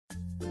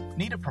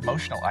Need a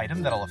promotional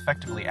item that'll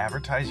effectively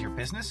advertise your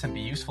business and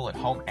be useful at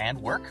home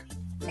and work?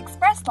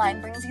 Express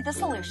Line brings you the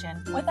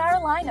solution with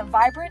our line of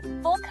vibrant,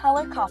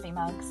 full-color coffee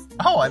mugs.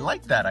 Oh, I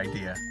like that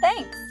idea.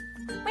 Thanks!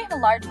 We have a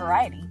large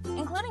variety,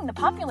 including the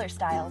popular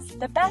styles,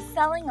 the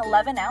best-selling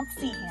 11-ounce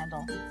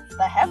C-handle,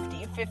 the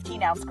hefty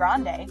 15-ounce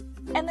grande,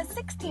 and the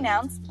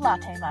 16-ounce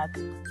latte mug.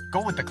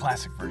 Go with the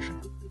classic version.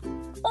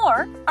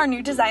 Or our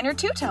new designer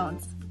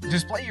two-tones.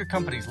 Display your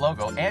company's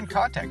logo and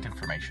contact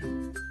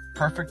information.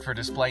 Perfect for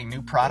displaying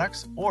new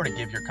products or to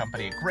give your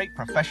company a great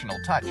professional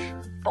touch.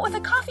 But with a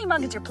coffee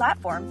mug as your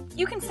platform,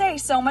 you can say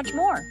so much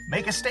more.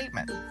 Make a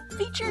statement.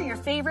 Feature your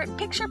favorite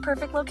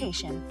picture-perfect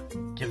location.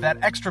 Give that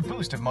extra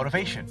boost of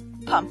motivation.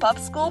 Pump up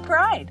school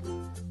pride.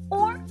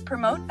 Or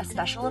promote a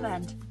special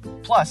event.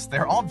 Plus,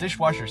 they're all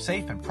dishwasher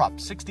safe and Prop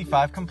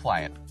 65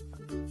 compliant.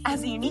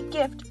 As a unique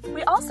gift,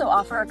 we also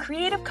offer a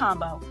creative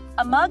combo,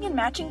 a mug and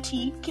matching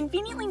tea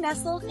conveniently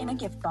nestled in a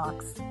gift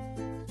box.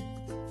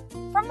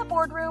 From the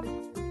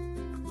boardroom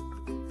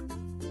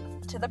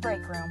to the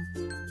break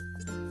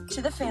room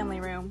to the family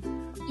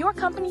room, your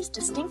company's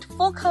distinct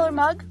full-color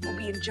mug will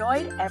be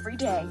enjoyed every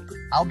day.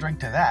 I'll drink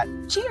to that.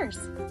 Cheers!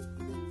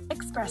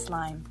 Express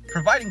Line.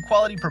 Providing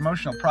quality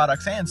promotional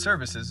products and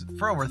services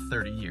for over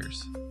 30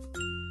 years.